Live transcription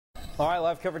All right,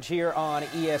 live coverage here on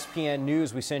ESPN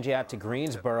News. We send you out to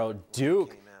Greensboro.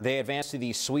 Duke, they advanced to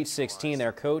the Sweet 16.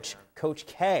 Their coach, Coach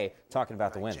K, talking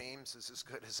about the win. James is as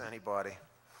good as anybody.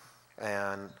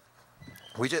 And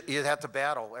you had to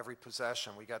battle every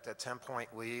possession. We got that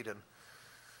 10-point lead, and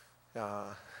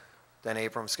then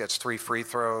Abrams gets 3 free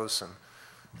throws, and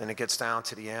then it gets down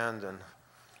to the end, and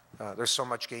there's so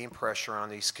much game pressure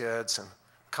on these kids. And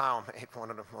Kyle made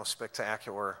one of the most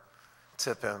spectacular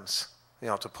tip-ins,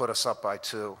 to put us up by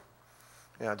 2.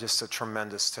 Just a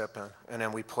tremendous tip-in. And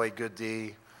then we played good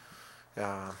D.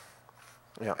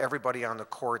 Everybody on the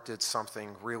court did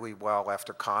something really well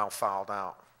after Kyle fouled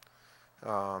out.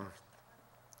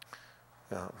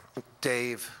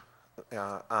 Dave,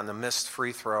 on the missed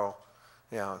free throw,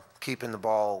 keeping the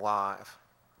ball alive.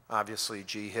 Obviously,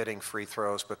 G hitting free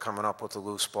throws, but coming up with a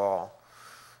loose ball.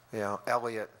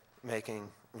 Elliott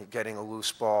getting a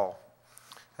loose ball.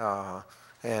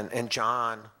 And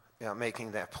Jon,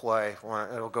 making that play.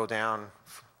 It'll go down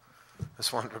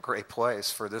as one of the great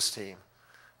plays for this team.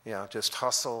 Just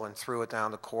hustle and threw it down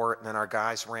the court, and then our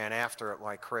guys ran after it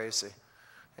like crazy.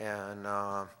 And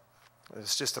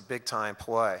it's just a big-time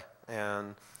play.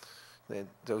 And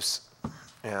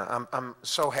I'm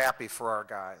so happy for our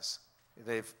guys.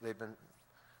 They've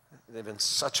been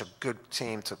such a good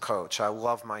team to coach. I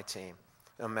love my team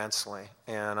immensely,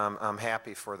 and I'm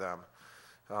happy for them.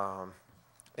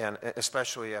 And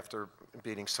especially after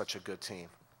beating such a good team.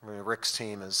 I mean, Rick's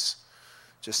team is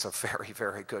just a very,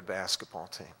 very good basketball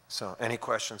team. So any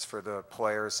questions for the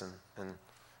players and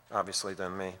obviously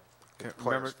then me? Okay,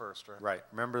 players first, right? Right.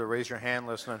 Remember to raise your hand,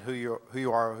 listen on who you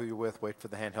are, who you're with, wait for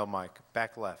the handheld mic.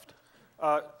 Back left.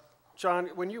 Jon,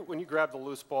 when you grabbed the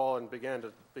loose ball and began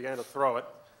to throw it,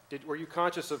 were you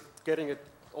conscious of getting it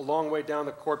a long way down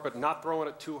the court but not throwing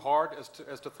it too hard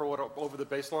as to throw it over the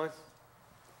baseline?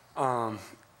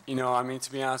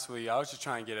 To be honest with you, I was just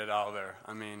trying to get it out of there.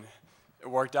 I mean, it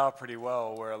worked out pretty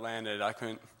well where it landed. I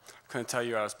couldn't tell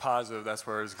you I was positive that's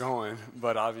where it was going,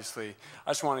 but obviously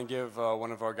I just want to give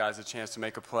one of our guys a chance to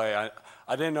make a play.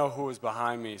 I didn't know who was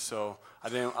behind me, so I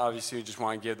didn't obviously just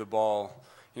want to give the ball,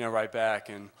 right back.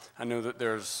 And I knew that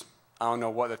I don't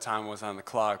know what the time was on the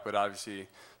clock, but obviously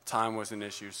time was an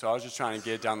issue. So I was just trying to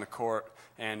get it down the court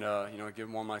and,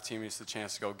 give one of my teammates the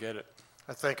chance to go get it.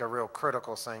 I think a real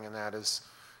critical thing in that is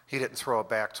he didn't throw it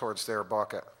back towards their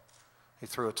bucket. He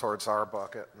threw it towards our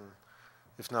bucket. And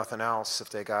if nothing else, if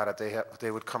they got it,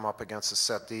 they would come up against a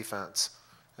set defense.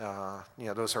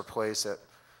 Those are plays that,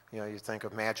 you think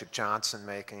of Magic Johnson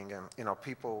making, and,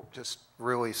 people just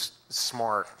really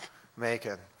smart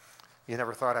making. You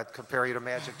never thought I'd compare you to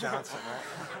Magic Johnson, right?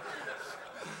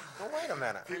 Well, wait a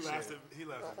minute. He laughed.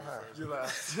 You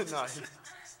laughed. No.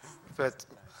 But,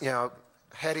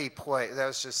 heady play. That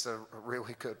was just a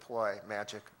really good play,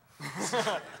 Magic.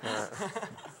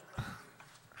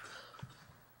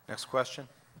 Next question.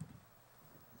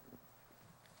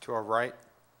 To our right.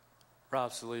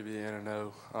 Rob Salibi,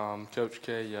 NNO. Coach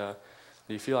K, do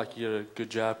you feel like you did a good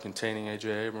job containing A.J.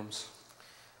 Abrams?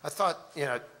 I thought,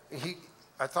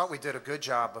 I thought we did a good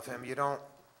job of him.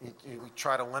 We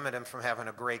try to limit him from having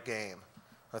a great game.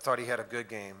 I thought he had a good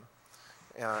game.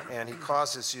 And he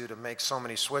causes you to make so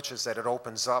many switches that it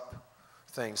opens up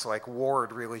things. Like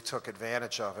Ward really took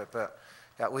advantage of it, but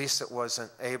at least it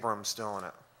wasn't Abrams doing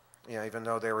it, even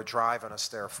though they were driving us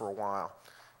there for a while.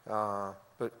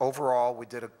 But overall, we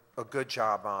did a good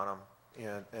job on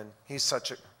him, and he's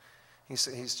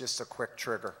just a quick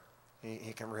trigger.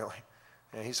 He can really,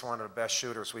 and he's one of the best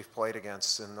shooters we've played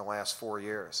against in the last 4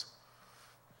 years.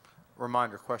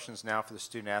 Reminder, questions now for the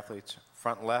student athletes.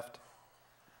 Front left.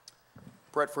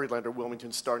 Brett Friedlander,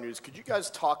 Wilmington Star News. Could you guys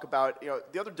talk about,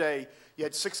 the other day you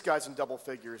had 6 guys in double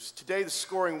figures. Today the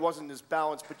scoring wasn't as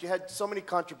balanced, but you had so many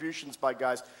contributions by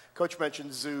guys. Coach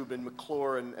mentioned Zub and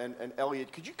McClure and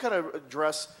Elliott. Could you kind of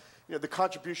address, the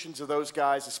contributions of those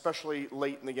guys, especially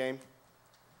late in the game?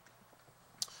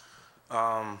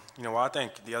 I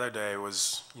think the other day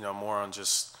was, more on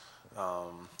just,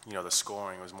 the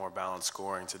scoring. It was more balanced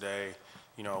scoring. Today,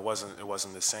 it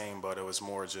wasn't the same, but it was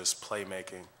more just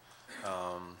playmaking.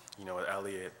 With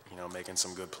Elliott, making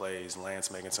some good plays, Lance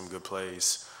making some good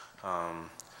plays.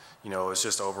 It was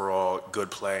just overall good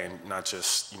play and not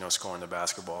just, scoring the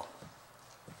basketball.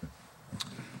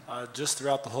 Just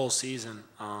throughout the whole season,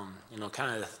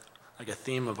 kind of like a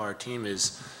theme of our team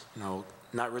is,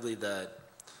 not really the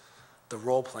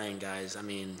role-playing guys. I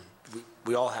mean,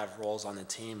 we all have roles on the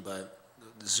team, but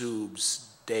Zubes,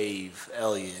 Dave,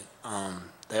 Elliott,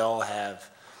 they all have,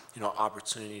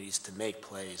 opportunities to make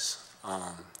plays.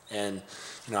 And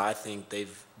I think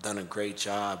they've done a great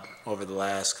job over the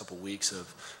last couple weeks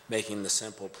of making the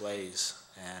simple plays.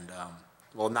 and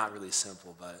well, not really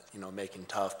simple, but making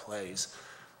tough plays,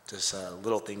 just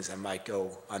little things that might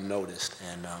go unnoticed,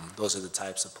 and those are the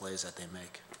types of plays that they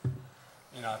make.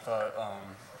 I thought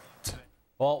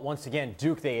Well, once again,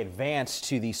 Duke, they advanced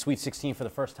to the Sweet 16 for the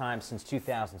first time since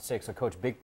 2006. So, Coach, big